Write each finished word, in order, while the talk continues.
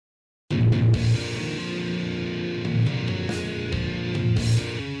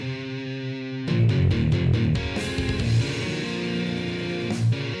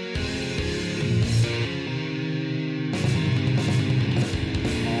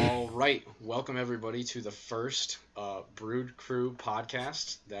right, welcome everybody to the first Brewed Crew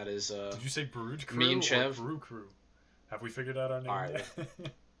podcast. That is Did you say Brood me and Crew or Chev. Brew Crew? Have we figured out our All name right, yet?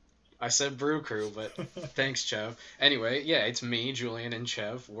 I said Brew Crew, but thanks, Chev. Anyway, yeah, it's me, Julian, and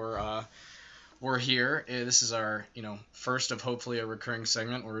Chev. We're here. This is our first of hopefully a recurring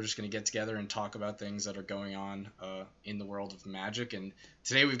segment where we're just gonna get together and talk about things that are going on in the world of Magic. And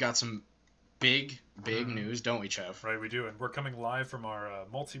today we've got some big news, don't we, Chev? Right, we do, and we're coming live from our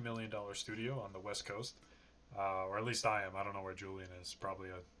multi-million-dollar studio on the West Coast, or at least I am. I don't know where Julian is. Probably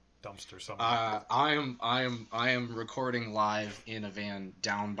a dumpster somewhere. I am recording live in a van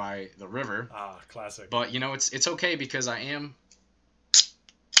down by the river. Ah, classic. But it's okay because I am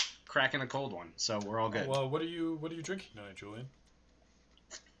cracking a cold one, so we're all good. Well, what are you drinking tonight, Julian?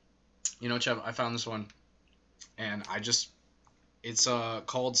 Chev, I found this one, and it's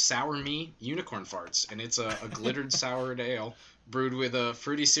called Sour Me Unicorn Farts, and it's a glittered soured ale brewed with a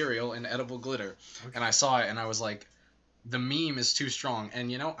fruity cereal and edible glitter. Okay. And I saw it, and I was like, the meme is too strong.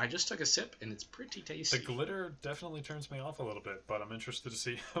 And I just took a sip, and it's pretty tasty. The glitter definitely turns me off a little bit, but I'm interested to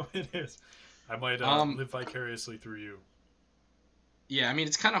see how it is. I might live vicariously through you. Yeah, I mean,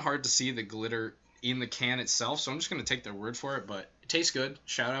 it's kind of hard to see the glitter in the can itself, so I'm just going to take their word for it, but it tastes good.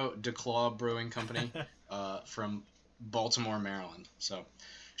 Shout out DeClaw Brewing Company from Baltimore, Maryland. So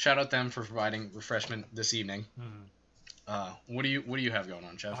shout out them for providing refreshment this evening. What do you have going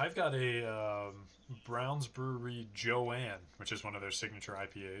on, Jeff? I've got a Brown's Brewery Joanne, which is one of their signature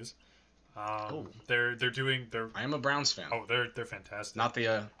IPAs. They're doing their. I am a Browns fan. Oh, they're fantastic. Not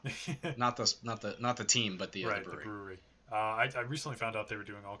the not the team, but the right, brewery. The brewery. I recently found out they were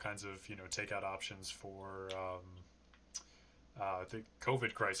doing all kinds of takeout options for the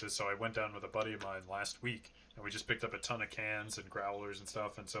COVID crisis. So I went down with a buddy of mine last week, and we just picked up a ton of cans and growlers and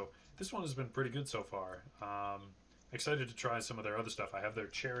stuff. And so this one has been pretty good so far. Excited to try some of their other stuff. I have their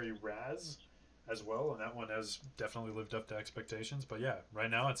Cherry Raz as well, and that one has definitely lived up to expectations. But yeah,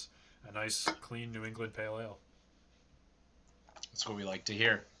 right now it's a nice, clean New England Pale Ale. That's what we like to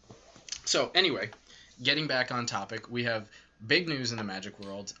hear. So anyway, getting back on topic, we have big news in the Magic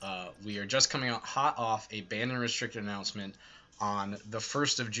world. We are just coming out hot off a banned and restricted announcement on the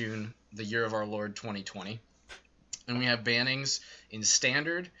 1st of June, the year of our Lord 2020. And we have bannings in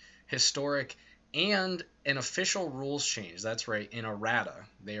Standard, Historic, and an official rules change. That's right, in errata.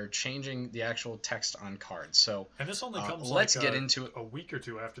 They are changing the actual text on cards. So and this only comes get into it. A week or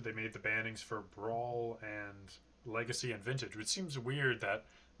two after they made the bannings for Brawl and Legacy and Vintage, which seems weird that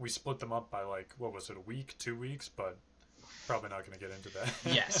we split them up by what was it, a week, 2 weeks, but probably not going to get into that.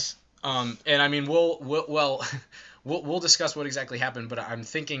 Yes. And I mean, we'll discuss what exactly happened, but I'm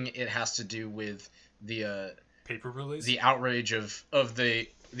thinking it has to do with the paper release, the outrage of the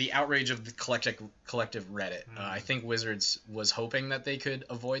collective Reddit. I think Wizards was hoping that they could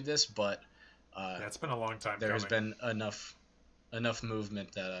avoid this, but yeah, it's been a long time. There has been enough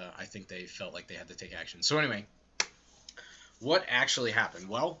movement that I think they felt like they had to take action. So anyway, what actually happened?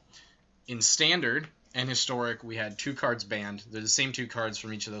 Well, in Standard and Historic, we had 2 cards banned. They're the same 2 cards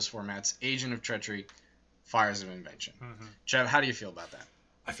from each of those formats: Agent of Treachery, Fires of Invention. Jeff, how do you feel about that?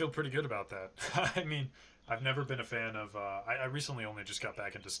 I feel pretty good about that. I mean, I've never been a fan of. I recently only just got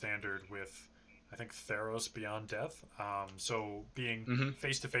back into Standard with, I think, Theros Beyond Death. So being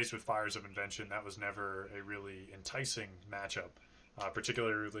face to face with Fires of Invention, that was never a really enticing matchup,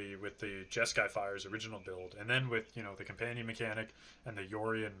 particularly with the Jeskai Fires original build, and then with the companion mechanic and the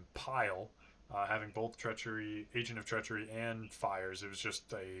Yorion pile, having both Treachery, Agent of Treachery, and Fires. It was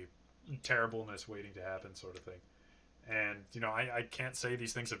just a terribleness waiting to happen, sort of thing. And I can't say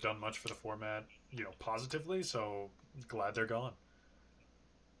these things have done much for the format, positively. So glad they're gone.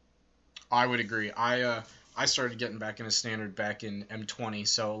 I would agree. I started getting back into Standard back in M20,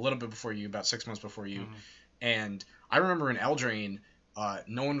 so a little bit before you, about 6 months before you. And I remember in Eldraine,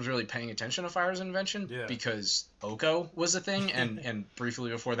 no one was really paying attention to Fires of Invention because Oko was a thing, and briefly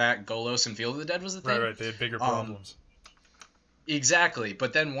before that, Golos and Field of the Dead was a thing. Right. They had bigger problems. Exactly.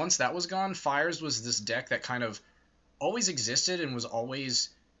 But then once that was gone, Fires was this deck that kind of always existed and was always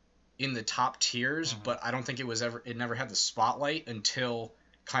in the top tiers, but I don't think it never had the spotlight until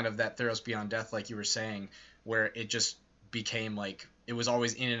kind of that Theros Beyond Death, like you were saying, where it just became like it was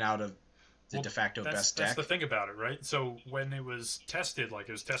always in and out of the de facto best deck. That's the thing about it, right? So when it was tested,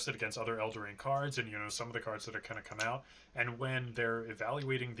 it was tested against other Eldraine cards and some of the cards that are kind of come out, and when they're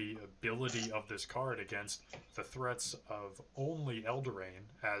evaluating the ability of this card against the threats of only Eldraine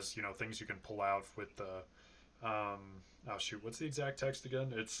as things you can pull out with the oh shoot, what's the exact text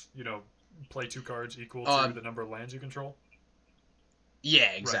again? It's play 2 cards equal to the number of lands you control. Yeah,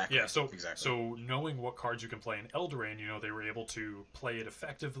 Right. exactly. Yeah. So Exactly. so knowing what cards you can play in Eldraine, they were able to play it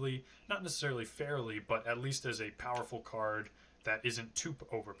effectively, not necessarily fairly, but at least as a powerful card that isn't too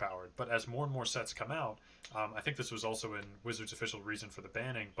overpowered. But as more and more sets come out, I think this was also in Wizards' official reason for the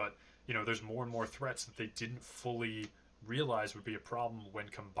banning. But there's more and more threats that they didn't fully realize would be a problem when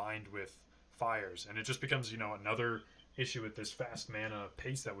combined with fires, and it just becomes another issue with this fast mana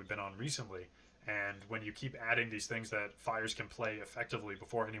pace that we've been on recently. And when you keep adding these things that fires can play effectively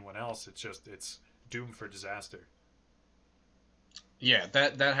before anyone else, it's doomed for disaster. Yeah,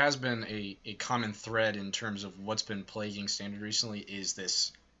 that has been a common thread in terms of what's been plaguing Standard recently is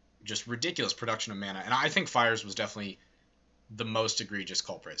this just ridiculous production of mana. And I think Fires was definitely the most egregious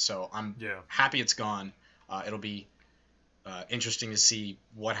culprit. So I'm Yeah. happy it's gone. It'll be interesting to see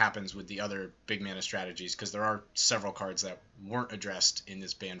what happens with the other big mana strategies because there are several cards that weren't addressed in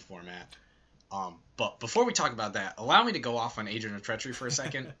this banned format. But before we talk about that, allow me to go off on Agent of Treachery for a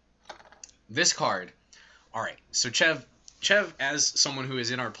second. This card, all right. So Chev, as someone who is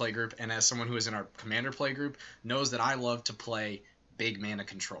in our play group and as someone who is in our commander play group, knows that I love to play big mana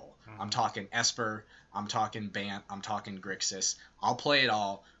control. I'm talking Esper, I'm talking Bant, I'm talking Grixis. I'll play it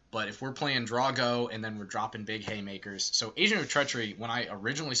all, but if we're playing draw go and then we're dropping big haymakers. So Agent of Treachery, when I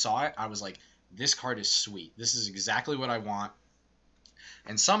originally saw it, I was like, this card is sweet. This is exactly what I want.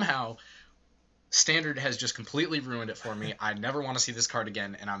 And somehow Standard has just completely ruined it for me. I never want to see this card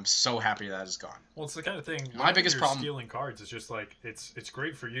again, and I'm so happy that it's gone. Well, it's the kind of thing. My Whenever biggest you're problem, stealing cards, it's just like it's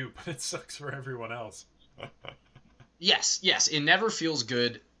great for you, but it sucks for everyone else. yes, it never feels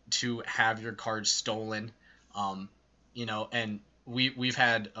good to have your cards stolen. Um, and we've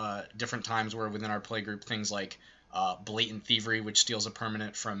had different times where within our play group things like blatant thievery, which steals a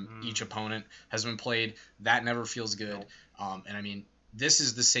permanent from each opponent, has been played. That never feels good. Nope. And I mean, this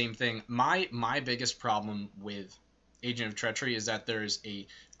is the same thing. My biggest problem with Agent of Treachery is that there's a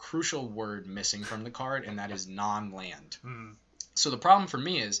crucial word missing from the card, and that is non-land. So the problem for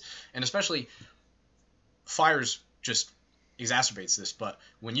me is, and especially Fires just exacerbates this, but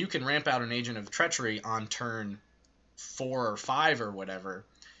when you can ramp out an Agent of Treachery on turn 4 or 5 or whatever,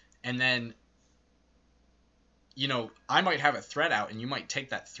 and then I might have a threat out and you might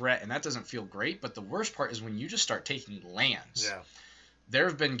take that threat and that doesn't feel great, but the worst part is when you just start taking lands. Yeah. There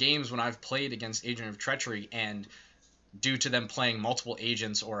have been games when I've played against Agent of Treachery and due to them playing multiple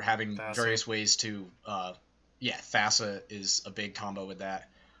agents or having Thassa. Various ways to Thassa is a big combo with that.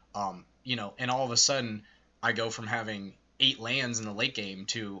 And all of a sudden I go from having 8 lands in the late game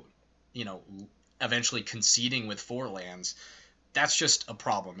to, eventually conceding with 4 lands. That's just a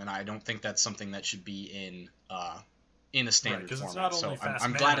problem, and I don't think that's something that should be in a standard because format. it's not only So fast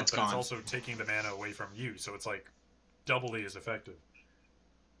I'm mana, glad it's but gone. it's also taking the mana away from you, so it's like doubly as effective.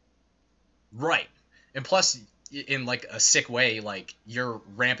 Right, and plus, in like a sick way, like you're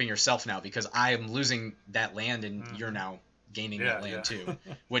ramping yourself now because I am losing that land and you're now gaining that land too,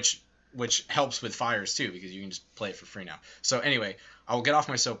 which helps with Fires too because you can just play it for free now. So anyway, I will get off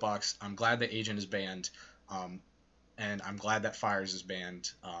my soapbox. I'm glad that Agent is banned, and I'm glad that Fires is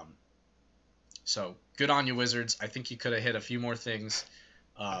banned. So good on you, Wizards. I think you could have hit a few more things,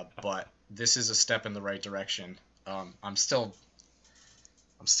 but this is a step in the right direction. I'm still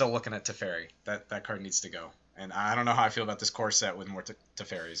looking at Teferi. That card needs to go. And I don't know how I feel about this core set with more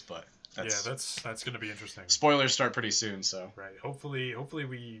Teferis, but that's going to be interesting. Spoilers start pretty soon, so right. Hopefully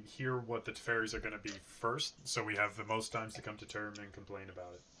we hear what the Teferis are going to be first, so we have the most times to come to term and complain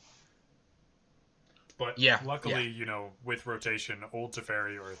about it. But luckily, with rotation, old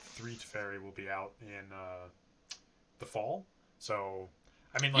Teferi or 3 Teferi will be out in the fall. So,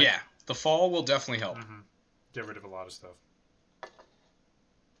 I mean, the fall will definitely help. Get rid of a lot of stuff.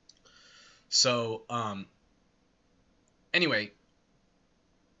 So, anyway,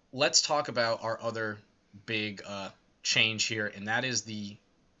 let's talk about our other big change here, and that is the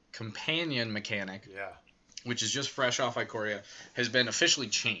companion mechanic. Yeah. Which is just fresh off Ikoria, has been officially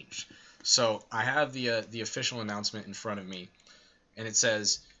changed. So I have the official announcement in front of me, and it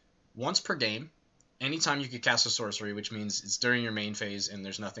says, once per game, anytime you could cast a sorcery, which means it's during your main phase and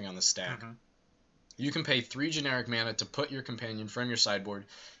there's nothing on the stack, you can pay 3 generic mana to put your companion from your sideboard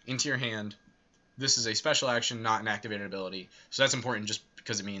into your hand. This is a special action, not an activated ability. So that's important just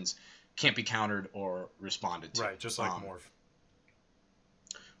because it means can't be countered or responded to. Right, just like Morph.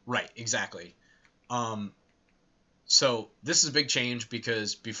 Right, exactly. So this is a big change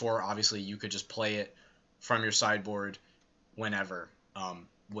because before, obviously, you could just play it from your sideboard whenever,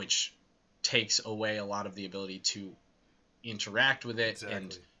 which takes away a lot of the ability to interact with it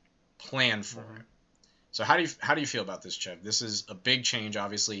and plan for it. So how do you feel about this, Chev? This is a big change,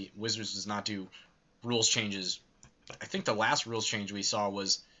 obviously. Wizards does not do rules changes I think the last rules change we saw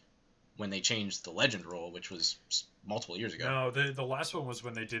was when they changed the legend rule, which was multiple years ago. No, the last one was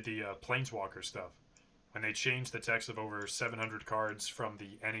when they did the Planeswalker stuff. When they changed the text of over 700 cards from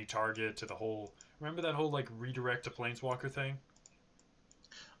the any target to the whole. Remember that whole like redirect to Planeswalker thing?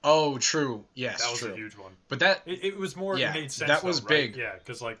 Oh, true. That Yes, was a true. huge one. But that, It was more. It yeah, made sense that though, was right? big. Yeah,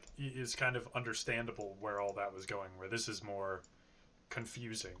 because like it's kind of understandable where all that was going. Where this is more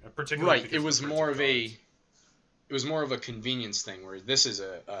confusing, particularly Right. because of the printed cards. It was more of a convenience thing, where this is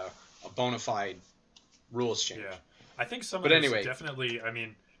a bona fide rules change. Yeah, I think some of But this anyway, definitely. I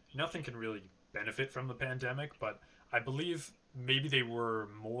mean, nothing can really benefit from the pandemic, but I believe maybe they were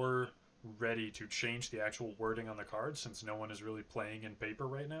more ready to change the actual wording on the cards since no one is really playing in paper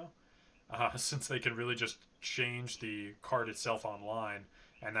right now. Since they can really just change the card itself online,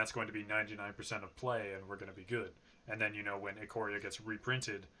 and that's going to be 99% of play, and we're going to be good. And then, when Ikoria gets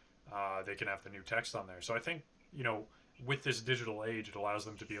reprinted, they can have the new text on there. So I think, with this digital age, it allows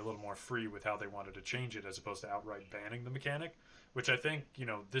them to be a little more free with how they wanted to change it as opposed to outright banning the mechanic, which I think,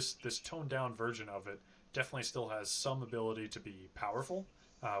 this toned down version of it definitely still has some ability to be powerful.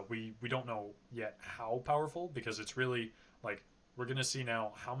 We don't know yet how powerful because it's really like we're going to see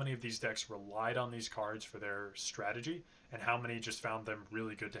now how many of these decks relied on these cards for their strategy and how many just found them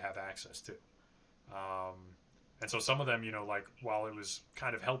really good to have access to. Um, and so some of them, like while it was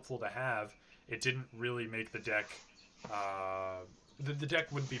kind of helpful to have, it didn't really make the deck. The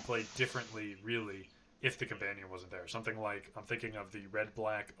deck wouldn't be played differently, really, if the companion wasn't there. Something like I'm thinking of the red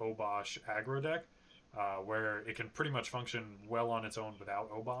black Obosh aggro deck, where it can pretty much function well on its own without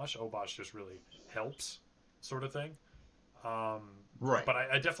Obosh. Obosh just really helps, sort of thing. Um, right. but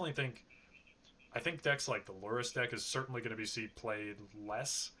I definitely think decks like the Lurus deck is certainly going to be played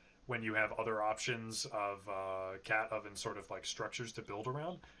less when you have other options of cat oven sort of like structures to build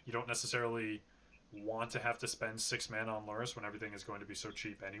around. You don't necessarily want to have to spend 6 mana on Lurus when everything is going to be so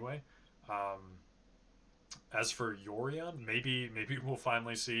cheap anyway. Um, as for Yorion, maybe we'll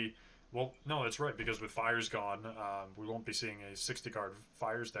finally see. Well, no, that's right because with Fire's gone, we won't be seeing a 60 card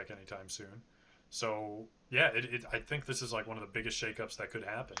Fires deck anytime soon. So yeah, I think this is like one of the biggest shakeups that could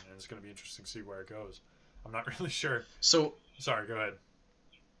happen, and it's going to be interesting to see where it goes. I'm not really sure. So Sorry, go ahead.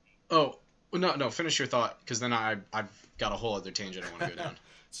 oh no, finish your thought because then I've got a whole other tangent I want to go down.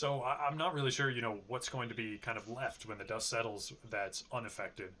 So I'm not really sure, what's going to be kind of left when the dust settles that's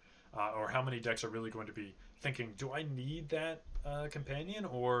unaffected, or how many decks are really going to be thinking, do I need that companion,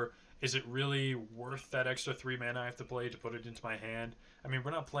 or is it really worth that extra 3 mana I have to play to put it into my hand? I mean,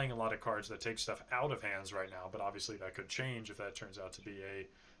 we're not playing a lot of cards that take stuff out of hands right now, but obviously that could change if that turns out to be a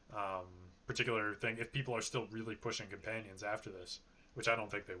particular thing. If people are still really pushing companions after this, which I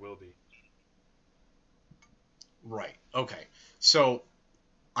don't think they will be. Right. Okay. So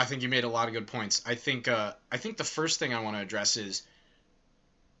I think you made a lot of good points. I think the first thing I want to address is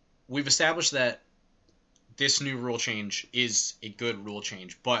we've established that this new rule change is a good rule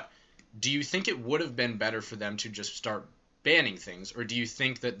change, but do you think it would have been better for them to just start banning things, or do you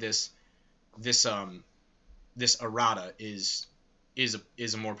think that this errata is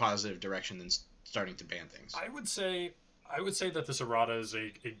a more positive direction than starting to ban things? I would say that this errata is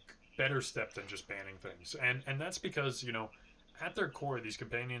a better step than just banning things, and that's because at their core, these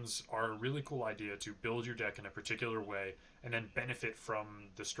companions are a really cool idea to build your deck in a particular way and then benefit from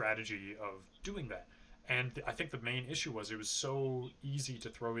the strategy of doing that. And I think the main issue was it was so easy to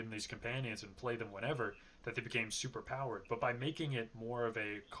throw in these companions and play them whenever that they became super powered. But by making it more of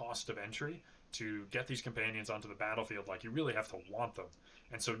a cost of entry to get these companions onto the battlefield, like you really have to want them.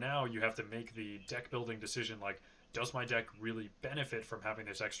 And so now you have to make the deck building decision like, does my deck really benefit from having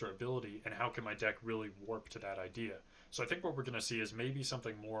this extra ability, and how can my deck really warp to that idea? So I think what we're going to see is maybe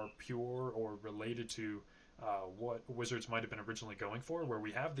something more pure or related to what Wizards might have been originally going for, where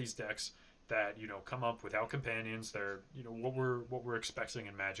we have these decks that come up without companions. They're what we're expecting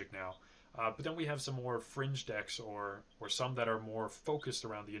in Magic now. But then we have some more fringe decks, or some that are more focused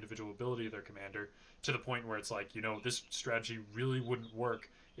around the individual ability of their commander, to the point where it's like this strategy really wouldn't work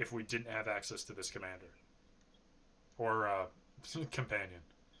if we didn't have access to this commander or companion.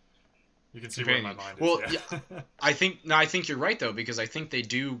 You can see Companion. where my mind is. Well, yeah. I think you're right though, because I think they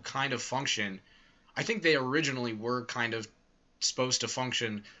do kind of function. I think they originally were kind of supposed to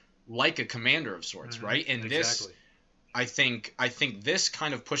function like a commander of sorts, Mm-hmm. right? And Exactly. I think this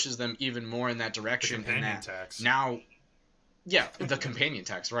kind of pushes them even more in that direction. The companion that tax. now, yeah, the companion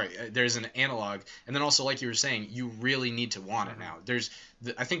tax, right? There's an analog, and then also like you were saying, you really need to want Mm-hmm. it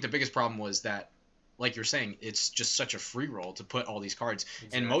now. I think the biggest problem was that, like you're saying, it's just such a free roll to put all these cards,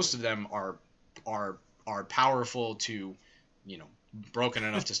 Exactly. and most of them are powerful to, broken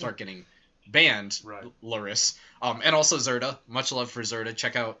enough to start getting banned Right. Luris. And also Zerda. Much love for Zerda.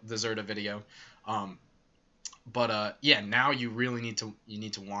 Check out the Zerda video. But yeah, now you really need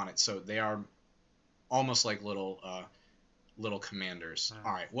to want it. So they are almost like little commanders.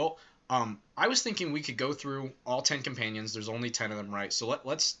 All right. Well, I was thinking we could go through all 10 companions. There's only 10 of them, right? So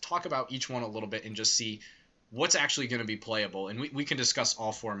let's talk about each one a little bit and just see what's actually going to be playable. And we can discuss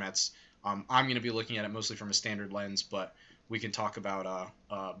all formats. I'm going to be looking at it mostly from a standard lens, but we can talk about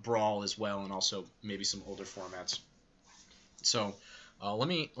Brawl as well, and also maybe some older formats. So let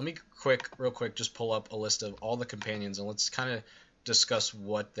me real quick, just pull up a list of all the companions, and let's kind of discuss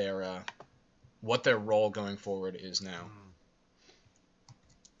what their role going forward is now.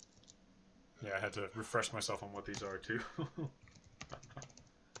 Yeah, I had to refresh myself on what these are too.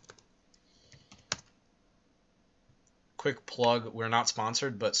 Quick plug: we're not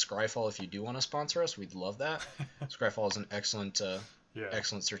sponsored, but Scryfall, if you do want to sponsor us, we'd love that. Scryfall is an excellent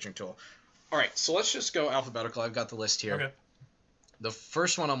searching tool. All right, so let's just go alphabetical. I've got the list here. Okay. The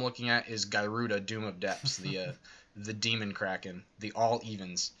first one I'm looking at is Gyruda, Doom of Depths, the Demon Kraken, the all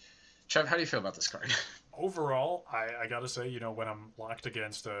evens. Trev, how do you feel about this card? Overall, I gotta say, when I'm locked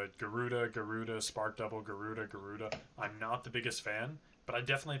against Garuda, Spark Double, Garuda, I'm not the biggest fan, but I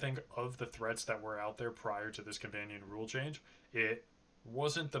definitely think of the threats that were out there prior to this companion rule change, it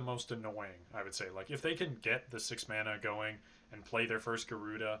wasn't the most annoying, I would say. Like, if they can get the 6 mana going and play their first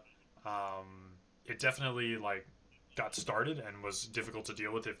Garuda, it definitely, like, got started and was difficult to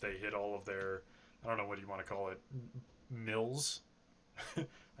deal with if they hit all of their, I don't know what you want to call it, mills.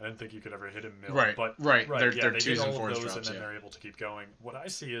 I didn't think you could ever hit a mill. Right, but right. Yeah, they're they twos hit and all of fours those, drops, and then they're able to keep going. What I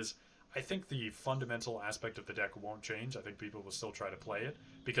see is, I think the fundamental aspect of the deck won't change. I think people will still try to play it,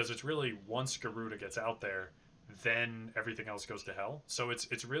 because it's really, once Garuda gets out there, then everything else goes to hell. So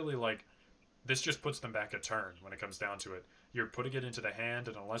it's really like, this just puts them back a turn when it comes down to it. You're putting it into the hand,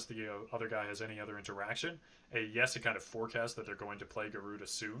 and unless the other guy has any other interaction, yes, it kind of forecasts that they're going to play Garuda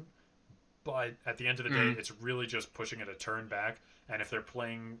soon, but at the end of the day, it's really just pushing it a turn back, and if they're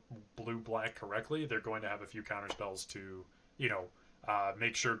playing blue-black correctly, they're going to have a few counterspells to,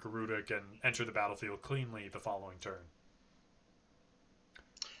 make sure Garuda can enter the battlefield cleanly the following turn.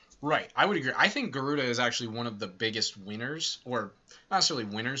 Right, I would agree. I think Garuda is actually one of the biggest winners, or not necessarily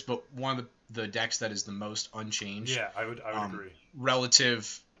winners, but one of the decks that is the most unchanged. Yeah, I would agree.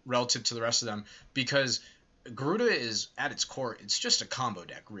 Relative to the rest of them, because Garuda is, at its core, it's just a combo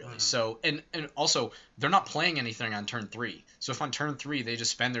deck, really. So, and also, they're not playing anything on turn 3. So if on turn 3 they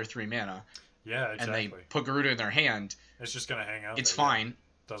just spend their 3 mana, yeah, exactly, and they put Garuda in their hand, it's just gonna hang out. It's fine. Yeah.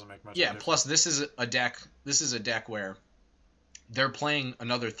 Doesn't make much. Yeah. Plus, this is a deck where they're playing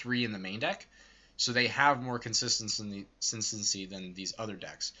another 3 in the main deck, so they have more consistency than these other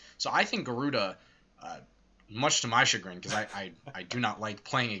decks. So I think Garuda, much to my chagrin, because I do not like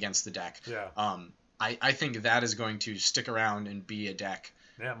playing against the deck. Yeah. I think that is going to stick around and be a deck.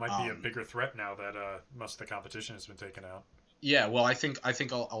 Yeah, it might be a bigger threat now that most of the competition has been taken out. Yeah, well, I think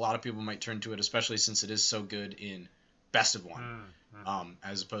a lot of people might turn to it, especially since it is so good in best of 1,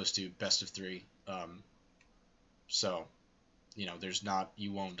 as opposed to best of 3. So,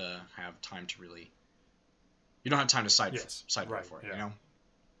 you won't have time to really. You don't have time to sideboard for it,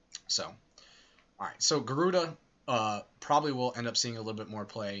 So, all right. So Garuda probably will end up seeing a little bit more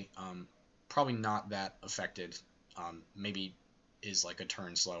play. Probably not that affected. Maybe is like a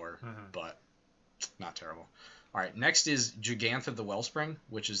turn slower, but not terrible. All right, next is Gigantha the Wellspring,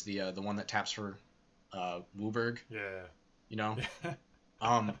 which is the one that taps for Wooburg. Yeah.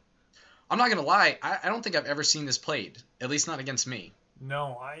 I'm not gonna lie, I don't think I've ever seen this played. At least not against me.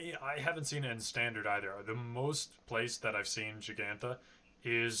 No, I haven't seen it in standard either. The most place that I've seen Gigantha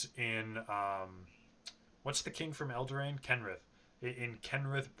is in what's the king from Eldraine? Kenrith. In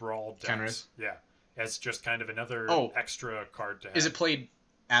Kenrith Brawl decks. Kenrith? Yeah. As just kind of another extra card to have. Is it played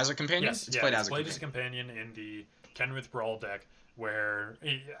as a companion? Yes, it's played as a companion in the Kenrith Brawl deck, where,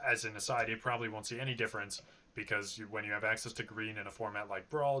 as an aside, you probably won't see any difference, because when you have access to green in a format like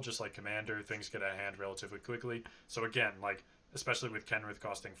Brawl, just like Commander, things get out of hand relatively quickly. So again, like, especially with Kenrith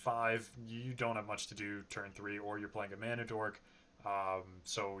costing 5, you don't have much to do turn 3, or you're playing a mana dork.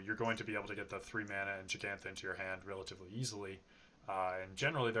 So you're going to be able to get the 3 mana and Gigantha into your hand relatively easily. And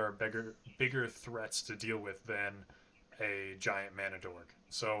generally, there are bigger threats to deal with than a giant mana dork.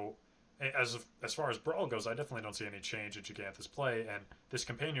 So, as far as Brawl goes, I definitely don't see any change in Gigantha's play, and this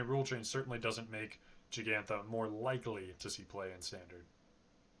companion rule change certainly doesn't make Gigantha more likely to see play in Standard.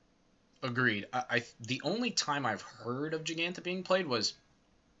 Agreed. The only time I've heard of Gigantha being played was,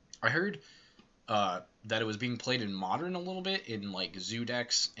 I heard that it was being played in Modern a little bit, in like Zoo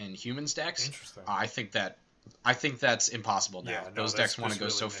decks and Humans decks. Interesting. I think that's impossible now. Yeah, no, those decks want to go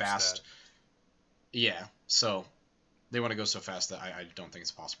really so fast. Yeah, so they want to go so fast that I don't think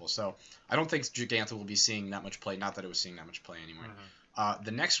it's possible. So I don't think Gigantha will be seeing that much play. Not that it was seeing that much play anymore.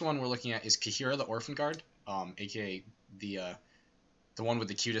 The next one we're looking at is Kahira the Orphan Guard, aka the one with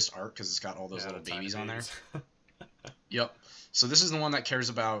the cutest art because it's got all those little babies on there. Yep. So this is the one that cares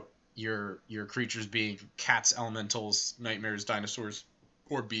about your creatures being cats, elementals, nightmares, dinosaurs,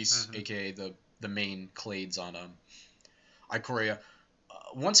 or beasts, aka the main clades on Ikoria.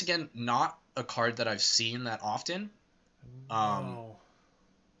 Once again, not a card that I've seen that often. No.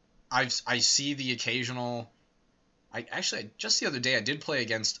 I see the occasional. Just the other day I did play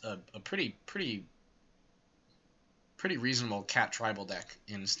against a pretty reasonable cat tribal deck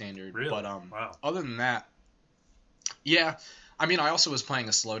in standard. Really? But wow. Other than that, yeah. I mean, I also was playing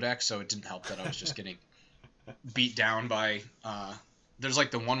a slow deck, so it didn't help that I was just getting beat down by. There's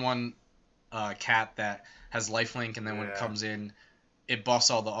like the 1/1 cat that has lifelink, and then when it comes in, it buffs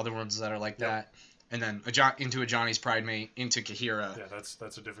all the other ones that are like that. And then into a Johnny's Pride Mate, into Kahira. Yeah, that's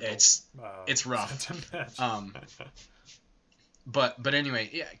a difficult. It's rough. But anyway,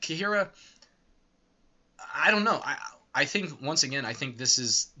 yeah, Kahira. I don't know. I think once again, I think this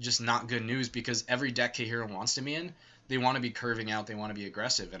is just not good news because every deck Kahira wants to be in, they want to be curving out, they want to be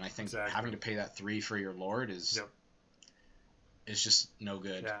aggressive, and I think having to pay that 3 for your Lord is just no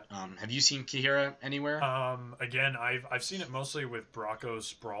good. Yeah. Have you seen Kahira anywhere? Again, I've seen it mostly with Bracco's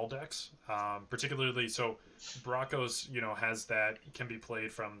Sprawl decks, particularly so Bracco's has that can be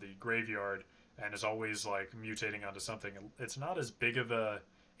played from the graveyard and is always like mutating onto something. It's not as big of a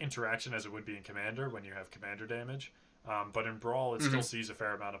interaction as it would be in Commander when you have Commander damage, but in Brawl it still sees a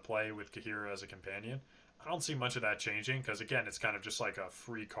fair amount of play with Kahira as a companion. I don't see much of that changing because again, it's kind of just like a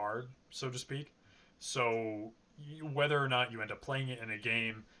free card, so to speak. So whether or not you end up playing it in a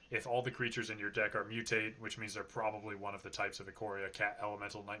game, if all the creatures in your deck are mutate, which means they're probably one of the types of Ikoria, cat,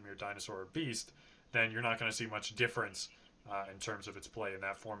 elemental, nightmare, dinosaur, or beast, then you're not going to see much difference in terms of its play in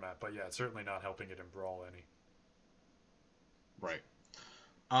that format. But yeah, it's certainly not helping it in Brawl any. Right.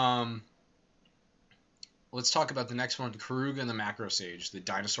 Let's talk about the next one, Karuga and the Macro Sage, the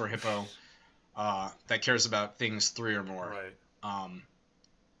dinosaur hippo that cares about things 3 or more. Right.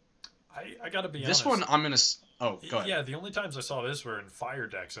 I gotta be honest. This one I'm gonna. Oh, go ahead. Yeah, the only times I saw this were in fire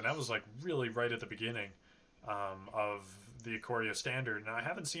decks, and that was like really right at the beginning of the Ikoria Standard, and I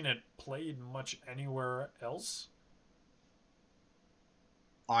haven't seen it played much anywhere else.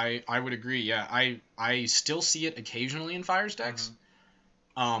 I would agree. Yeah, I still see it occasionally in Fires decks,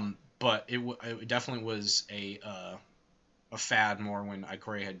 but it definitely was a fad more when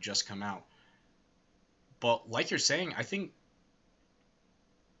Ikoria had just come out. But like you're saying, I think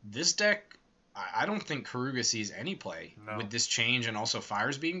this deck, I don't think Karuga sees any play with this change and also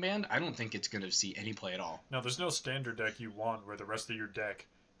Fires being banned. I don't think it's going to see any play at all. No, there's no standard deck you want where the rest of your deck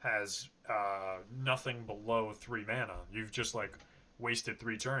has nothing below 3 mana. You've just like wasted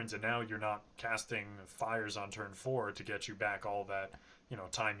 3 turns, and now you're not casting Fires on turn 4 to get you back all that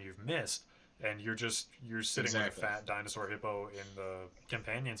time you've missed, and you're sitting with a fat dinosaur hippo in the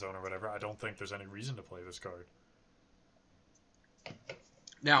companion zone or whatever. I don't think there's any reason to play this card.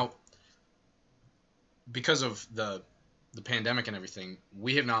 Now, because of the pandemic and everything,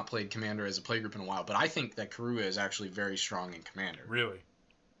 we have not played Commander as a playgroup in a while, but I think that Karuga is actually very strong in Commander. Really?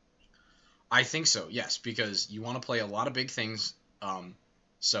 I think so, yes, because you want to play a lot of big things,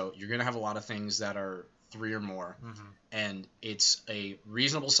 so you're going to have a lot of things that are 3 or more, and it's a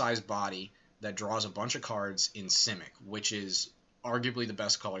reasonable sized body that draws a bunch of cards in Simic, which is arguably the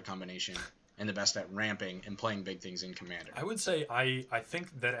best color combination and the best at ramping and playing big things in Commander. I would say I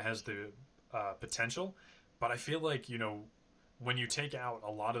think that it has the potential, but I feel like, when you take out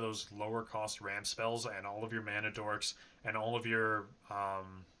a lot of those lower cost ramp spells and all of your mana dorks and all of your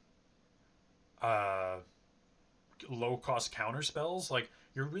low cost counter spells, like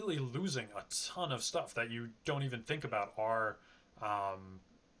you're really losing a ton of stuff that you don't even think about are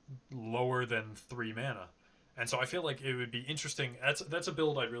lower than 3 mana. And so I feel like it would be interesting. That's a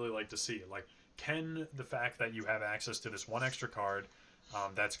build I'd really like to see. Like, can the fact that you have access to this one extra card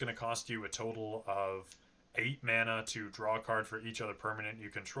that's going to cost you a total of 8 mana to draw a card for each other permanent you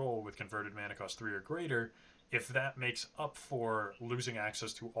control with converted mana cost 3 or greater, if that makes up for losing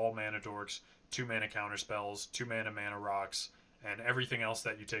access to all mana dorks, 2 mana counter spells, 2 mana rocks, and everything else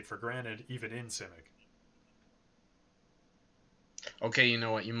that you take for granted, even in Simic. Okay, you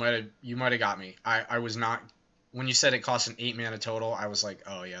know what? You might have got me. I was not. When you said it costs an 8 mana total, I was like,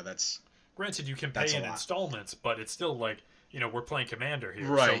 oh yeah, that's. Granted, you can pay in installments, but it's still like, we're playing Commander here,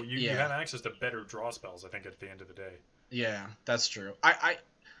 right? So you have access to better draw spells. I think at the end of the day. Yeah, that's true. I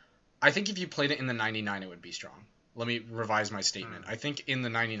think if you played it in the 99, it would be strong. Let me revise my statement. I think in the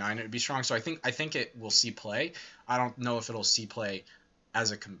 99 it would be strong. So I think it will see play. I don't know if it'll see play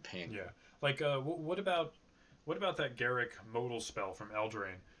as a companion. Yeah. Like, what about that Garrick modal spell from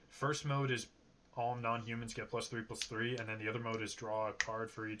Eldraine? First mode is all non-humans get +3/+3, and then the other mode is draw a card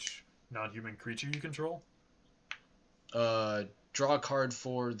for each non-human creature you control. Draw a card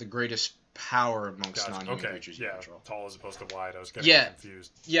for the greatest power amongst Gotcha. non-human Okay. creatures you Yeah. control. Tall as opposed to wide. I was getting Yeah,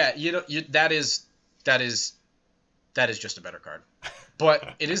 confused. yeah. That is just a better card,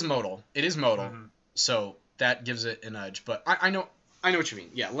 but it is modal. It is modal, so that gives it an edge. But I know what you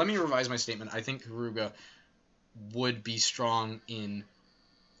mean. Yeah. Let me revise my statement. I think Karuga would be strong in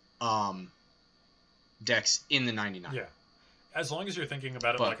decks in the 99. Yeah. As long as you're thinking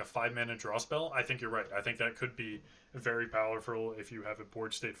about it like a 5-mana draw spell, I think you're right. I think that could be very powerful if you have a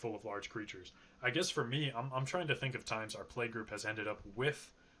board state full of large creatures. I guess for me, I'm trying to think of times our play group has ended up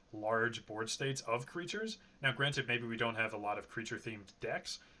with large board states of creatures. Now, granted, maybe we don't have a lot of creature-themed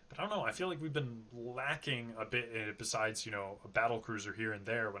decks, but I don't know. I feel like we've been lacking a bit besides, a battle cruiser here and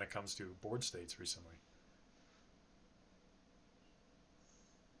there when it comes to board states recently.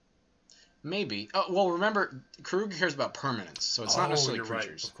 Maybe. Well, remember, Karuga cares about permanence, so it's not necessarily you're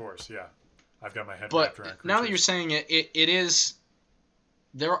creatures. Right. Of course, yeah. I've got my head but wrapped around creatures. Now that you're saying it, it is.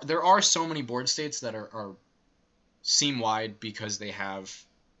 There are so many board states that are seem wide because they have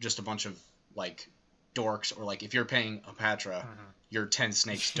just a bunch of like dorks, or like if you're paying a Patra, your 10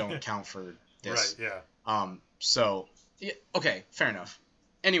 snakes don't count for this. Right. Yeah. So yeah, okay, fair enough.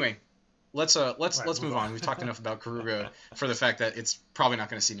 Anyway, let's move on. We've talked enough about Karuga for the fact that it's probably not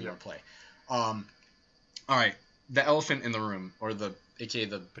going to see any more play. All right, the elephant in the room, or aka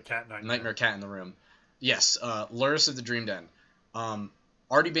the cat nightmare cat in the room. Yes, Lurrus of the Dream Den.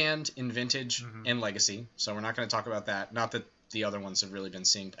 Already banned in Vintage and Legacy, so we're not going to talk about that. Not that the other ones have really been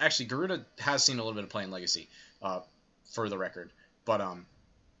seeing. Actually, Garuda has seen a little bit of play in Legacy, for the record. But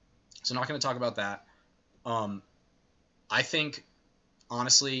so not going to talk about that. I think,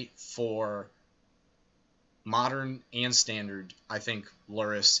 honestly, for Modern and Standard, I think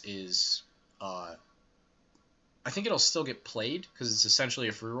Lurrus is. I think it'll still get played because it's essentially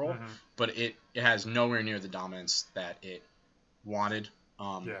a free roll, but it has nowhere near the dominance that it wanted.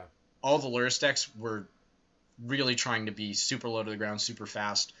 All the Lurrus decks were really trying to be super low to the ground, super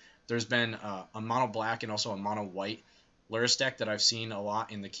fast. There's been a mono black and also a mono white Lurrus deck that I've seen a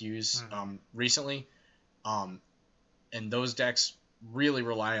lot in the queues recently, and those decks really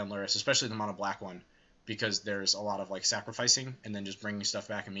rely on Lurrus, especially the mono black one, because there's a lot of like sacrificing and then just bringing stuff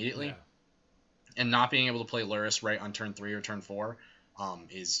back immediately. Yeah. And not being able to play Lurrus right on turn 3 or turn 4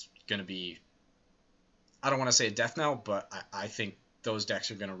 is going to be, I don't want to say a death knell, but I think those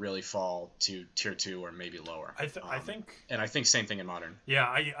decks are going to really fall to tier 2 or maybe lower. I think... And I think same thing in Modern. Yeah,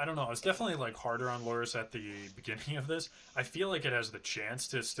 I don't know. It's definitely like harder on Lurrus at the beginning of this. I feel like it has the chance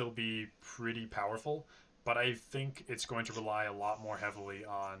to still be pretty powerful, but I think it's going to rely a lot more heavily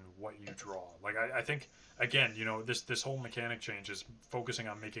on what you draw. Like, I think, again, this whole mechanic change is focusing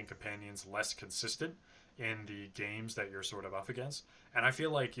on making companions less consistent in the games that you're sort of up against. And I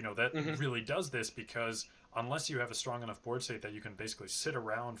feel like, that really does this because unless you have a strong enough board state that you can basically sit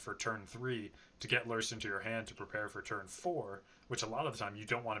around for turn 3 to get Lurrus into your hand to prepare for turn 4, which a lot of the time you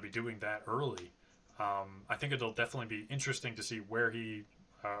don't want to be doing that early. I think it'll definitely be interesting to see where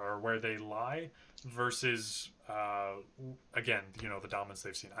where they lie versus, again, the dominance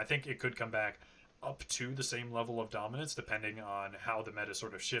they've seen. I think it could come back up to the same level of dominance depending on how the meta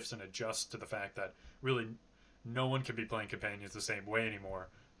sort of shifts and adjusts to the fact that really no one can be playing companions the same way anymore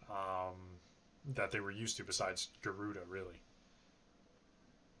that they were used to besides Garuda, really.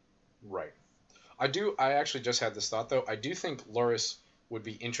 Right. I actually just had this thought, though. I do think Lurrus would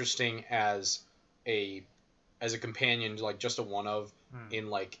be interesting as a companion, like just a one of in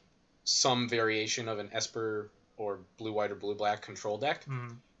like some variation of an Esper or blue-white or blue-black control deck.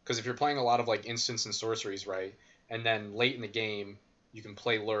 Because if you're playing a lot of like instants and sorceries, right, and then late in the game you can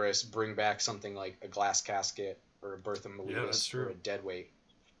play Lurrus, bring back something like a Glass Casket or a Birth of Malleus or a Deadweight.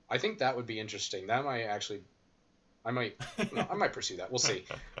 I think that would be interesting. That might actually, I might pursue that. We'll see.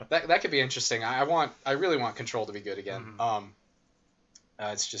 That could be interesting. I really want Control to be good again.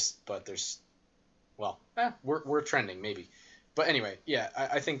 It's just, but there's, we're trending maybe, but anyway, yeah,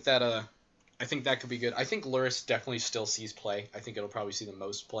 I think that could be good. I think Lurrus definitely still sees play. I think it'll probably see the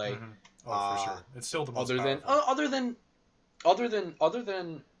most play. Oh, for sure. It's still the most other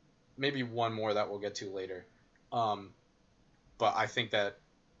than maybe one more that we'll get to later. But I think that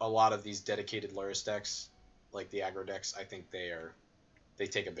a lot of these dedicated Lurrus decks, like the aggro decks, I think they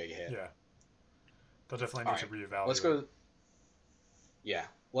take a big hit. Yeah. They'll definitely need to reevaluate.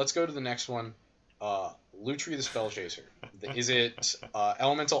 Let's go to the next one. Lutri the Spell Chaser. Is it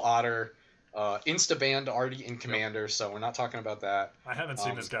Elemental Otter? Insta banned already in Commander, so we're not talking about that. I haven't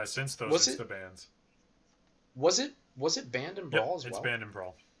seen this guy since those Insta bans. Was it banned in Brawl as well? It's banned in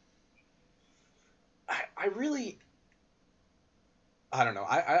Brawl. I really, I don't know.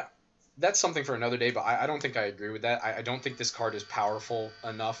 I that's something for another day, but I don't think I agree with that. I don't think this card is powerful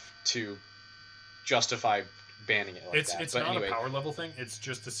enough to justify banning it like that. It's not a power level thing. It's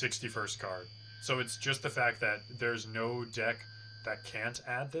just the 61st card. So it's just the fact that there's no deck that can't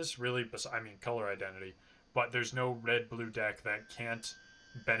add this, really. I mean, color identity. But there's no red-blue deck that can't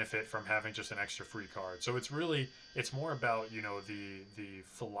benefit from having just an extra free card. So it's more about, you know, the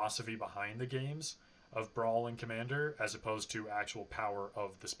philosophy behind the games of Brawl and Commander as opposed to actual power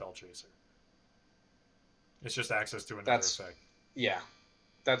of the Spell Chaser. It's just access to another effect. Yeah,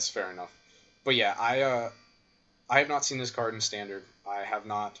 that's fair enough. But yeah, I have not seen this card in Standard. I have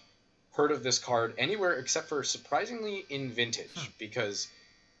not heard of this card anywhere except for surprisingly in Vintage, because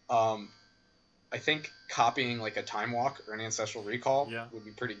I think copying like a Time Walk or an Ancestral Recall would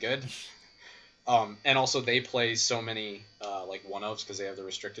be pretty good. And also they play so many like one-ofs because they have the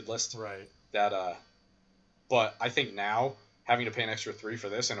restricted list. Right. That but I think now having to pay an extra 3 for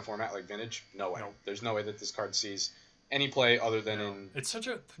this in a format like Vintage, no way. Nope. There's no way that this card sees any play other than in it's such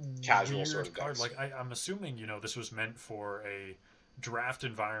a casual weird sort of card. decks. Like I'm assuming, you know, this was meant for a draft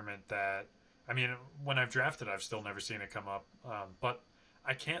environment that, I mean, when I've drafted, I've still never seen it come up. But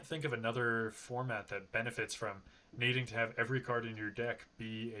I can't think of another format that benefits from needing to have every card in your deck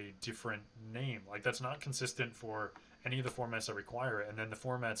be a different name. Like, that's not consistent for any of the formats that require it. And then the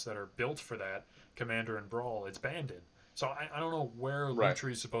formats that are built for that, Commander and Brawl, it's banned in. So I don't know where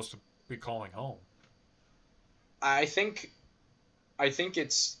Lutri is supposed to be calling home. I think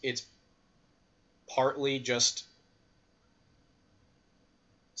it's partly just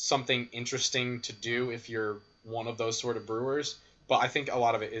something interesting to do if you're one of those sort of brewers, but I think a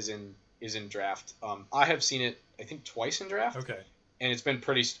lot of it is in draft. I have seen it I think twice in draft. Okay. And it's been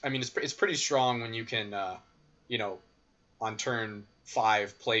pretty. I mean, it's pretty strong when you can, you know, on turn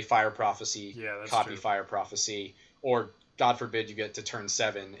 5 play Fire Prophecy, copy true. Fire Prophecy, or God forbid you get to turn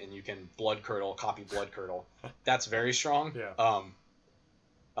 7 and you can Blood Curdle, copy Blood Curdle. That's very strong. Yeah.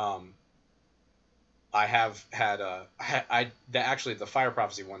 I have had actually the Fire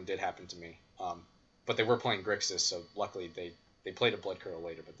Prophecy one did happen to me. But they were playing Grixis, so luckily they played a Blood Curdle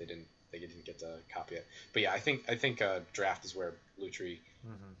later, but they didn't get to copy it. But yeah, I think draft is where Lutri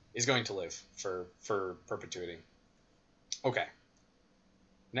is going to live for perpetuity. Okay.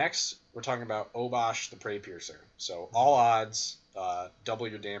 Next, we're talking about Obosh the Prey Piercer. So all odds, double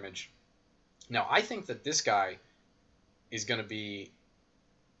your damage. Now, I think that this guy is going to be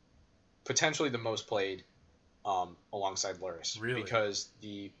potentially the most played alongside Luris. Really? Because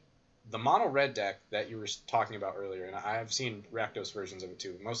the mono red deck that you were talking about earlier, and I have seen Rakdos versions of it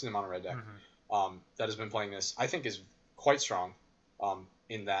too, mostly the mono red deck, that has been playing this, I think is quite strong,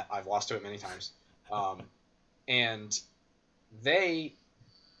 in that I've lost to it many times. And they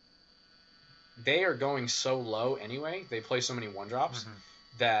are going so low anyway, they play so many 1-drops,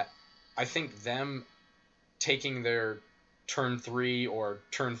 that I think them taking their turn 3 or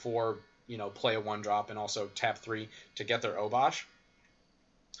turn 4, you know, play a 1-drop and also tap 3 to get their Obosh,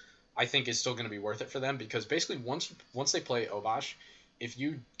 I think is still going to be worth it for them, because basically once they play Obosh, if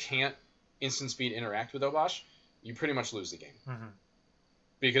you can't instant speed interact with Obosh, you pretty much lose the game.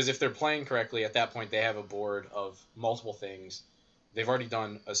 Because if they're playing correctly, at that point they have a board of multiple things. They've already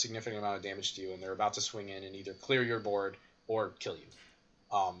done a significant amount of damage to you, and they're about to swing in and either clear your board or kill you.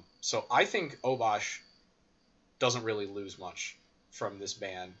 So I think Obosh doesn't really lose much from this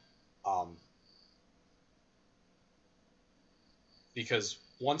ban, because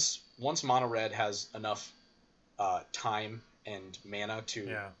once mono red has enough time and mana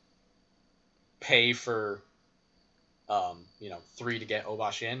to pay for 3 to get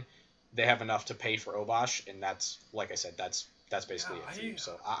Obosh in, they have enough to pay for Obosh, and that's, like I said, that's basically it for you.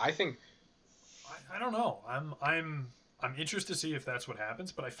 So I think I don't know. I'm interested to see if that's what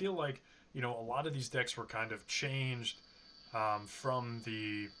happens, but I feel like, you know, a lot of these decks were kind of changed from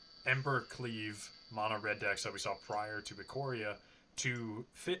the Ember Cleave mono red decks that we saw prior to Ikoria to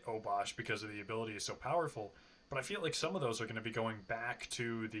fit Obosh because of the ability is so powerful. But I feel like some of those are going to be going back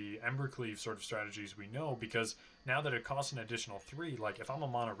to the Ember Cleave sort of strategies we know, because now that it costs an additional 3, like if I'm a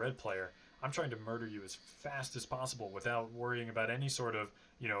mono red player, I'm trying to murder you as fast as possible without worrying about any sort of,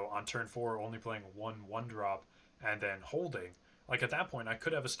 you know, on turn 4 only playing 1-1-drop and then holding. Like at that point, I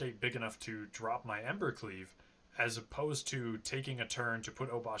could have a state big enough to drop my Ember Cleave, as opposed to taking a turn to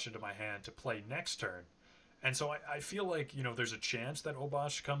put Obosh into my hand to play next turn. And so I feel like, there's a chance that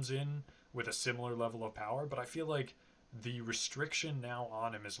Obosh comes in with a similar level of power, but I feel like the restriction now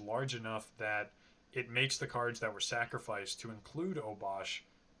on him is large enough that it makes the cards that were sacrificed to include Obosh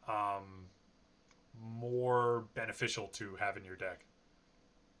um, more beneficial to have in your deck.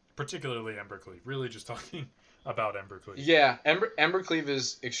 Particularly Embercleave. Really just talking about Embercleave. Yeah, Embercleave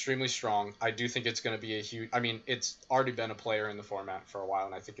is extremely strong. I do think it's going to be a huge. I mean, it's already been a player in the format for a while,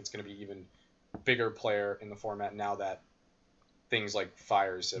 and I think it's going to be even bigger player in the format now that things like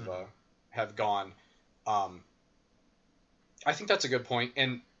fires have gone. Um, I think that's a good point.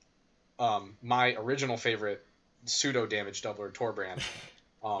 And my original favorite pseudo damage doubler Torbrand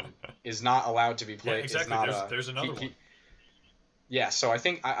is not allowed to be played. Yeah, exactly. Is not there's another one. Yeah, so I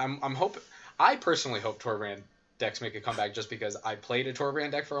think I'm hoping. I personally hope Torbrand decks make a comeback just because I played a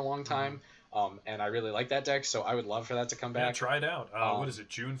Torbrand deck for a long time, and I really like that deck. So I would love for that to come back. Yeah, try it out. What is it,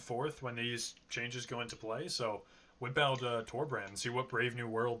 June 4th when these changes go into play? So whip out Torbrand and see what Brave New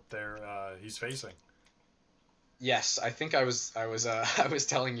World he's facing. Yes, I think I was I was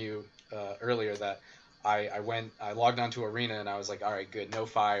telling you earlier that I logged onto Arena and I was like, all right, good, no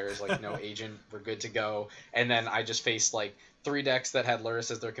fires, like no agent, we're good to go. And then I just faced like 3 decks that had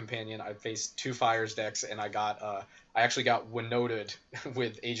Luris as their companion. I faced 2 fires decks and I actually got Winoted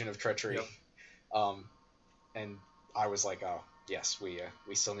with Agent of Treachery. Yep. And I was like, oh yes, we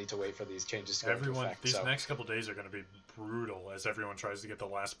still need to wait for these changes to go into effect. These next couple days are going to be brutal as everyone tries to get the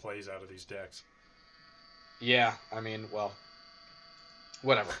last plays out of these decks. Yeah, I mean, well,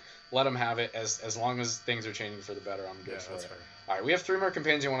 whatever. Let them have it. As long as things are changing for the better, I'm good for it. Fair. All right, we have 3 more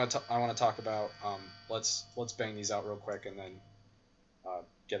companions I want to talk about. Let's bang these out real quick and then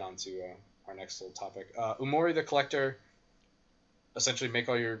get on to our next little topic. Umori the Collector. Essentially, make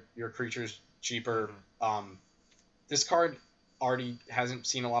all your creatures cheaper. Mm-hmm. This card already hasn't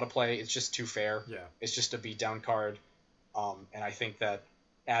seen a lot of play. It's just too fair. Yeah. It's just a beatdown card. And I think that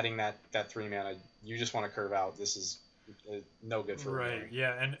adding that 3 mana, you just want to curve out. This is no good for right.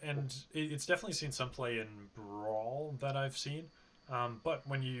 Yeah, and it's definitely seen some play in Brawl that I've seen. But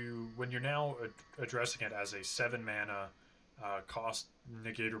when you're now addressing it as a 7 mana cost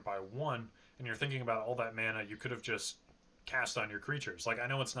negator by 1, and you're thinking about all that mana you could have just cast on your creatures. Like, I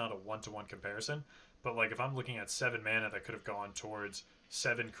know it's not a 1-to-1 comparison, but like if I'm looking at 7 mana that could have gone towards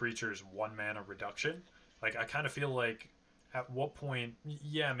 7 creatures 1 mana reduction, like I kind of feel like at what point,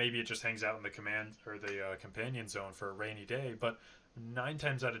 yeah, maybe it just hangs out in the command or the companion zone for a rainy day, but 9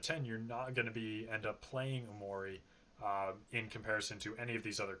 times out of 10 you're not going to end up playing Umori in comparison to any of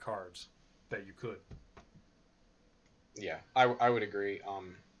these other cards that you could. Yeah, I would agree.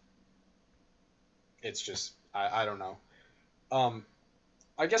 It's just I don't know.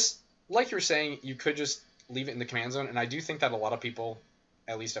 I guess like you're saying, you could just leave it in the command zone, and I do think that a lot of people,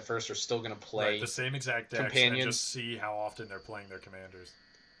 at least at first, are still going to play the same exact decks companions. And just see how often they're playing their commanders.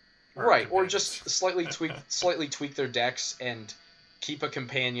 Right, or just slightly tweak their decks and keep a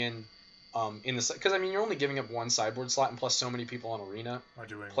companion in the, because I mean you're only giving up 1 sideboard slot, and plus so many people on Arena are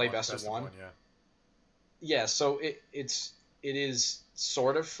doing play best of one. Yeah, so it is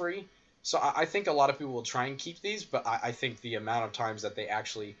sort of free. So I think a lot of people will try and keep these, but I think the amount of times that they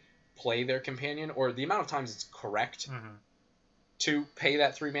actually play their companion, or the amount of times it's correct to pay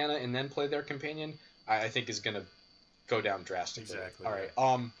that 3 mana and then play their companion, I think is going to go down drastically. Exactly. All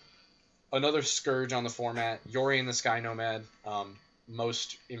right. Another scourge on the format, Yorion the Sky Nomad,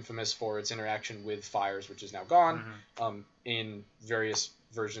 most infamous for its interaction with fires, which is now gone, in various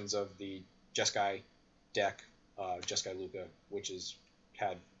versions of the Jeskai deck, Jeskai Luka, which has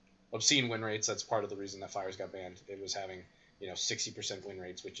had obscene win rates. That's part of the reason that fires got banned. It was having 60% win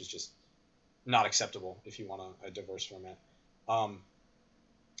rates, which is just not acceptable if you want a diverse format.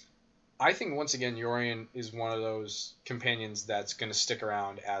 I think once again Yorion is one of those companions that's going to stick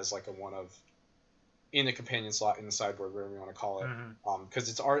around as like a one of in the companion slot in the sideboard, whatever you want to call it,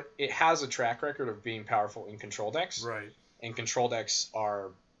 because it has a track record of being powerful in control decks, right? And control decks are,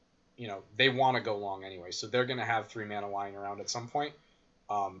 they want to go long anyway, so they're going to have 3 mana lying around at some point.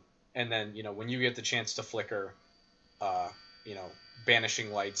 And then, when you get the chance to flicker,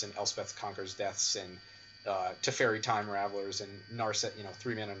 Banishing Lights and Elspeth Conquers Deaths and Teferi Time Ravelers and Narset,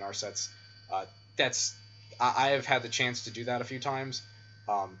 3 mana Narsets, I have had the chance to do that a few times,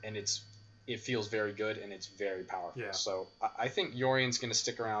 and it feels very good and it's very powerful. Yeah. So I think Yorion's going to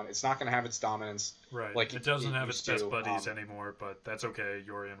stick around. It's not going to have its dominance. Right. Like it doesn't have its best buddies anymore, but that's okay.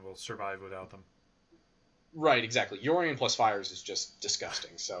 Yorion will survive without them. Right, exactly. Yorion plus fires is just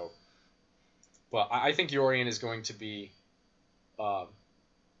disgusting. So, but I think Yorion is going to be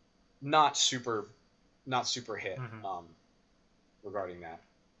not super hit regarding that.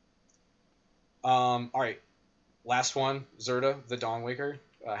 All right. last one, Zerda, the Dawnwaker,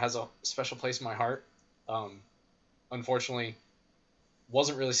 has a special place in my heart. Um, Unfortunately,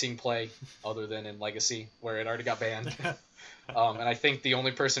 wasn't really seeing play other than in Legacy, where it already got banned. And I think the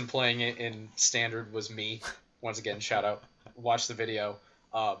only person playing it in Standard was me. Once again, shout out, watch the video.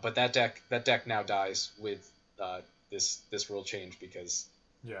 But that deck now dies with this rule change because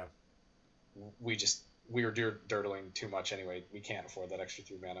Yeah. we just we were dirtling too much anyway. We can't afford that extra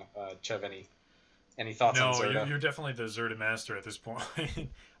 3 mana. Chev, any thoughts on No, Zerda? you're definitely the Zerda master at this point.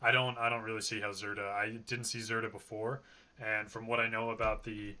 I don't really see how Zerda. I didn't see Zerda before, and from what I know about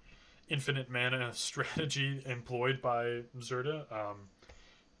the infinite mana strategy employed by Zerda,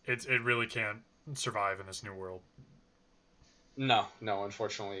 it really can't survive in this new world. No, no.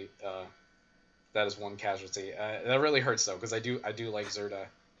 Unfortunately, that is one casualty. That really hurts though because I do like Zerda.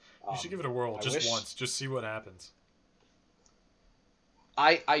 You should give it a whirl I just wish once, just see what happens.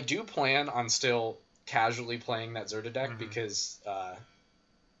 I do plan on still casually playing that Zerda deck Mm-hmm. because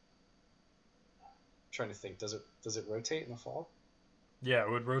trying to think, does it rotate in the fall? Yeah, it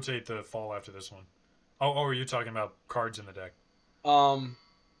would rotate the fall after this one. Oh, are you talking about cards in the deck? Um,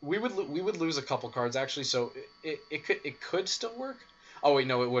 we would lose a couple cards actually, so it could still work. Oh wait,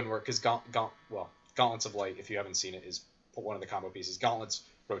 no, it wouldn't work because Gauntlets of Light, if you haven't seen it, is one of the combo pieces. Gauntlets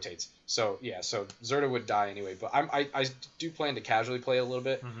rotates, so yeah, so Zerda would die anyway. But I do plan to casually play a little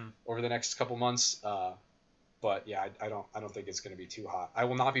bit Mm-hmm. over the next couple months. But yeah, I don't think it's going to be too hot. I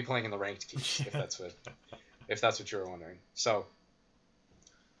will not be playing in the ranked keys Yeah, if that's what you were wondering. So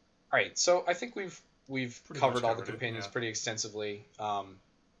all right, so I think we've pretty much covered all the covered it. companions Yeah. pretty extensively.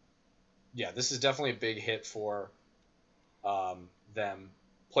 Yeah, this is definitely a big hit for them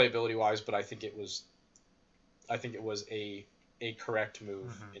playability wise, but I think it was a correct move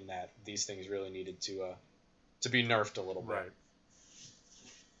Mm-hmm. in that these things really needed to be nerfed a little bit. Right.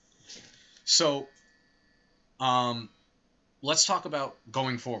 So, um, let's talk about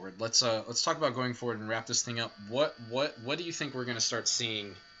going forward. Let's talk about going forward and wrap this thing up. What do you think we're going to start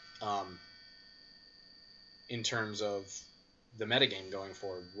seeing, um, in terms of the metagame going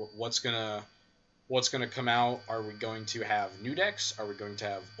forward? What's gonna come out? Are we going to have new decks? Are we going to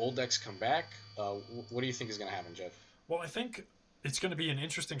have old decks come back? What do you think is going to happen, Jeff? Well, I think it's going to be an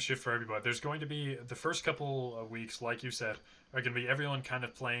interesting shift for everybody. There's going to be the first couple of weeks, like you said, are going to be everyone kind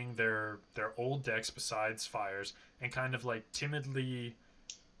of playing their old decks besides fires and kind of like timidly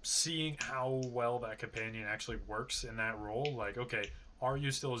seeing how well that companion actually works in that role. Like, okay, are you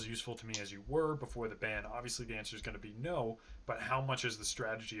still as useful to me as you were before the ban? Obviously, the answer is going to be no. But how much is the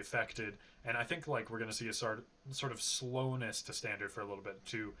strategy affected? And I think like we're going to see a sort of slowness to standard for a little bit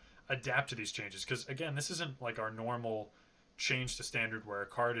to adapt to these changes. Because again, this isn't like our normal change to standard where a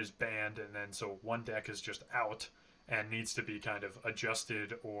card is banned and then so one deck is just out and needs to be kind of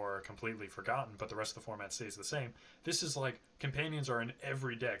adjusted or completely forgotten, but the rest of the format stays the same. This is like companions are in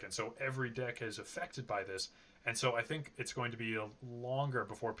every deck, and so every deck is affected by this. And so I think it's going to be longer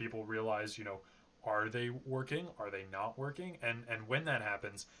before people realize, are they working? Are they not working? And when that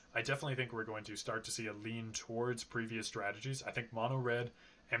happens, I definitely think we're going to start to see a lean towards previous strategies. I think Mono Red,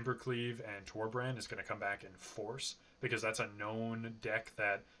 Embercleave, and Torbrand is going to come back in force because that's a known deck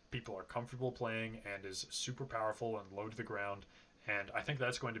that people are comfortable playing and is super powerful and low to the ground. And I think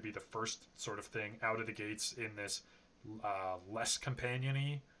that's going to be the first sort of thing out of the gates in this less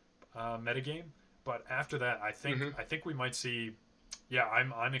companion-y metagame. But after that, I think Mm-hmm. I think we might see. Yeah,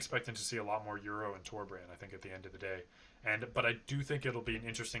 I'm expecting to see a lot more Euro and Torbrand. I think at the end of the day, but I do think it'll be an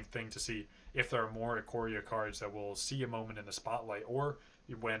interesting thing to see if there are more Ikoria cards that will see a moment in the spotlight, or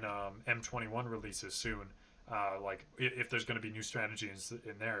when M21 releases soon. Like if there's going to be new strategies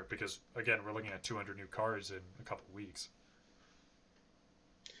in there, because again, we're looking at 200 new cards in a couple of weeks.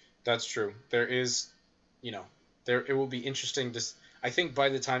 That's true. There is, you know, there it will be interesting to. I think by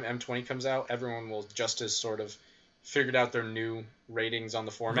the time M20 comes out, everyone will just as sort of figured out their new ratings on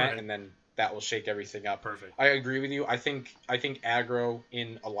the format, Right. and then that will shake everything up. Perfect. I agree with you. I think aggro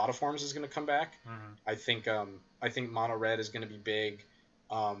in a lot of forms is going to come back. Mm-hmm. I think mono red is going to be big.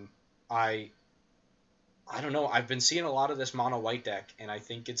 Um, I I don't know. I've been seeing a lot of this mono white deck, and I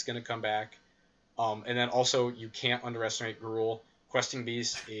think it's going to come back. And then also you can't underestimate Gruul. Questing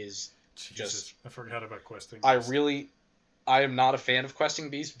Beast is just Jesus, I forgot about questing I beast. really I am not a fan of Questing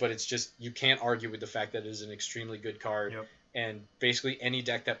Beast, but it's just you can't argue with the fact that it is an extremely good card, Yep. and basically any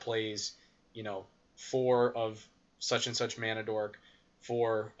deck that plays, four of such and such mana dork,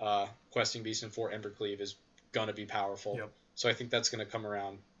 four Questing Beast, and four Embercleave is gonna be powerful. Yep. So I think that's gonna come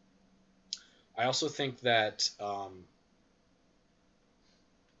around. I also think that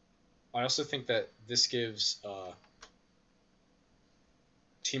this gives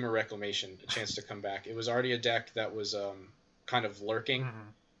Teamer Reclamation a chance to come back. It was already a deck that was kind of lurking,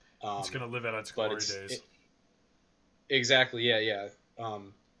 It's gonna live out its but glory days. exactly, yeah.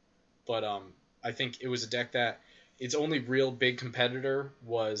 But I think it was a deck that its only real big competitor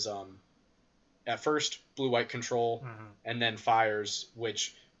was at first Blue White Control, and then Fires,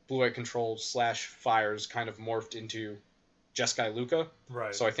 which Blue White Control / Fires kind of morphed into Jeskai Luca.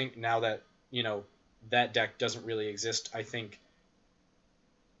 Right. So I think now that that deck doesn't really exist, I think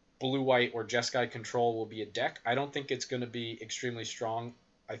Blue White or Jeskai Control will be a deck. I don't think it's going to be extremely strong.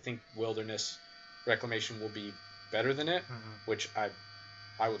 I think Wilderness Reclamation will be better than it, which I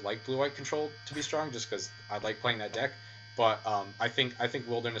would like Blue White Control to be strong just because I like playing that deck. But I think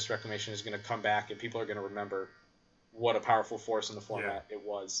Wilderness Reclamation is going to come back and people are going to remember what a powerful force in the format it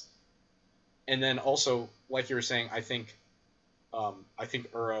was. And then also, like you were saying, I think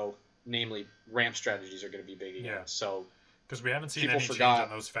Uro, namely ramp strategies, are going to be big again. Yeah. So because we haven't seen any change on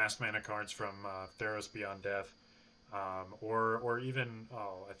those fast mana cards from Theros Beyond Death, or even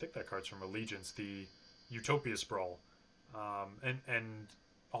I think that card's from Allegiance, the Utopia Sprawl, and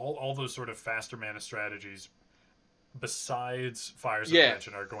all those sort of faster mana strategies besides Fires of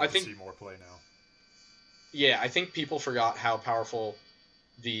Invention are going to see more play now. Yeah, I think people forgot how powerful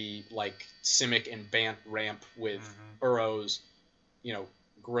the Simic and Bant ramp with Uros,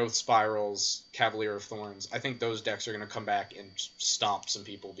 Growth Spirals, Cavalier of Thorns. I think those decks are going to come back and stomp some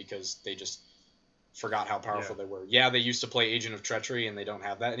people because they just forgot how powerful they were. Yeah, they used to play Agent of Treachery and they don't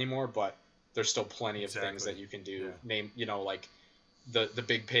have that anymore, but there's still plenty of things that you can do. Yeah. Like the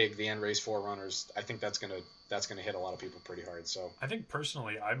Big Pig, the End Race Forerunners. I think that's gonna hit a lot of people pretty hard. So I think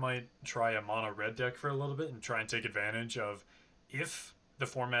personally, I might try a mono red deck for a little bit and try and take advantage of if the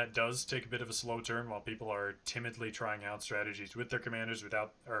format does take a bit of a slow turn while people are timidly trying out strategies with their commanders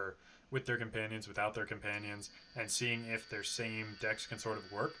with their companions without their companions and seeing if their same decks can sort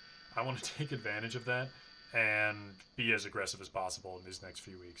of work. I want to take advantage of that and be as aggressive as possible in these next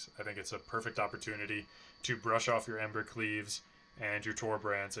few weeks. I think it's a perfect opportunity to brush off your Ember Cleaves and your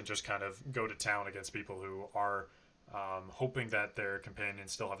Torbrands and just kind of go to town against people who are hoping that their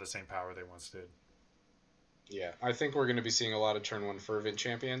companions still have the same power they once did. Yeah, I think we're going to be seeing a lot of turn 1 Fervent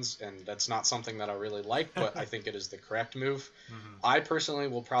champions, and that's not something that I really like, but I think it is the correct move. I personally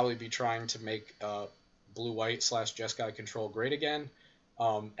will probably be trying to make Blue-White / Jeskai Control great again,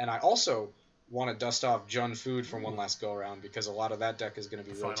 and I also want to dust off Jund Food for one last go-around, because a lot of that deck is going to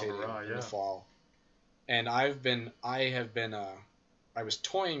be rotating in the fall. And I was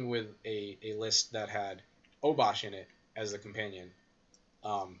toying with a list that had Obosh in it as the companion.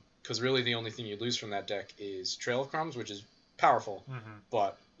 Because really the only thing you lose from that deck is Trail of Crumbs, which is powerful,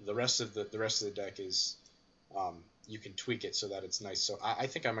 but the rest of the deck is you can tweak it so that it's nice. So I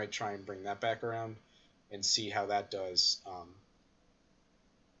think I might try and bring that back around and see how that does.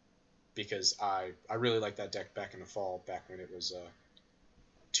 Because I really like that deck back in the fall, back when it was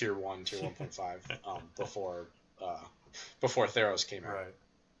tier 1, tier 1.5, before Theros came out. Right.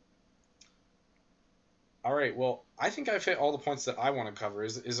 All right. Well, I think I've hit all the points that I want to cover.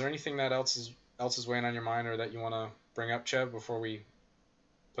 Is there anything that else is weighing on your mind or that you want to bring up, Chev, before we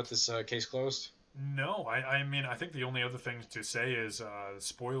put this case closed? No, I mean, I think the only other thing to say is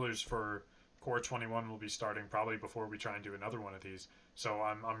spoilers for Core 21 will be starting probably before we try and do another one of these. So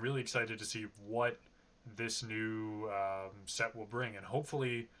I'm really excited to see what this new set will bring, and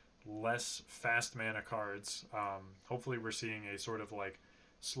hopefully less fast mana cards. Hopefully we're seeing a sort of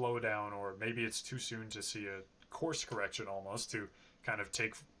slow down, or maybe it's too soon to see a course correction almost to kind of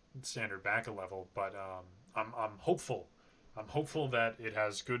take standard back a level. But I'm hopeful. I'm hopeful that it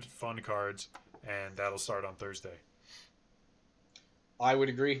has good fun cards, and that'll start on Thursday. I would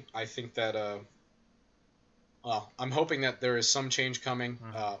agree. I think that I'm hoping that there is some change coming.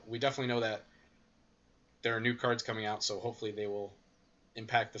 We definitely know that there are new cards coming out, so hopefully they will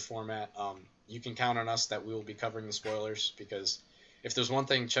impact the format. You can count on us that we will be covering the spoilers, because if there's one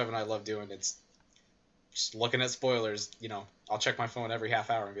thing Chev and I love doing, it's just looking at spoilers. I'll check my phone every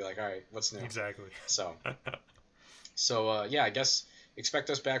half hour and be like, all right, what's new? Exactly. So yeah, I guess expect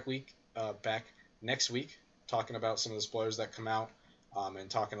us back next week, talking about some of the spoilers that come out, and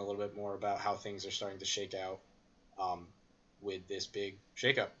talking a little bit more about how things are starting to shake out with this big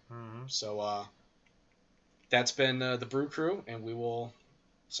shakeup. So that's been the Brew Crew, and we will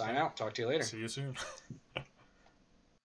sign out. Talk to you later. See you soon.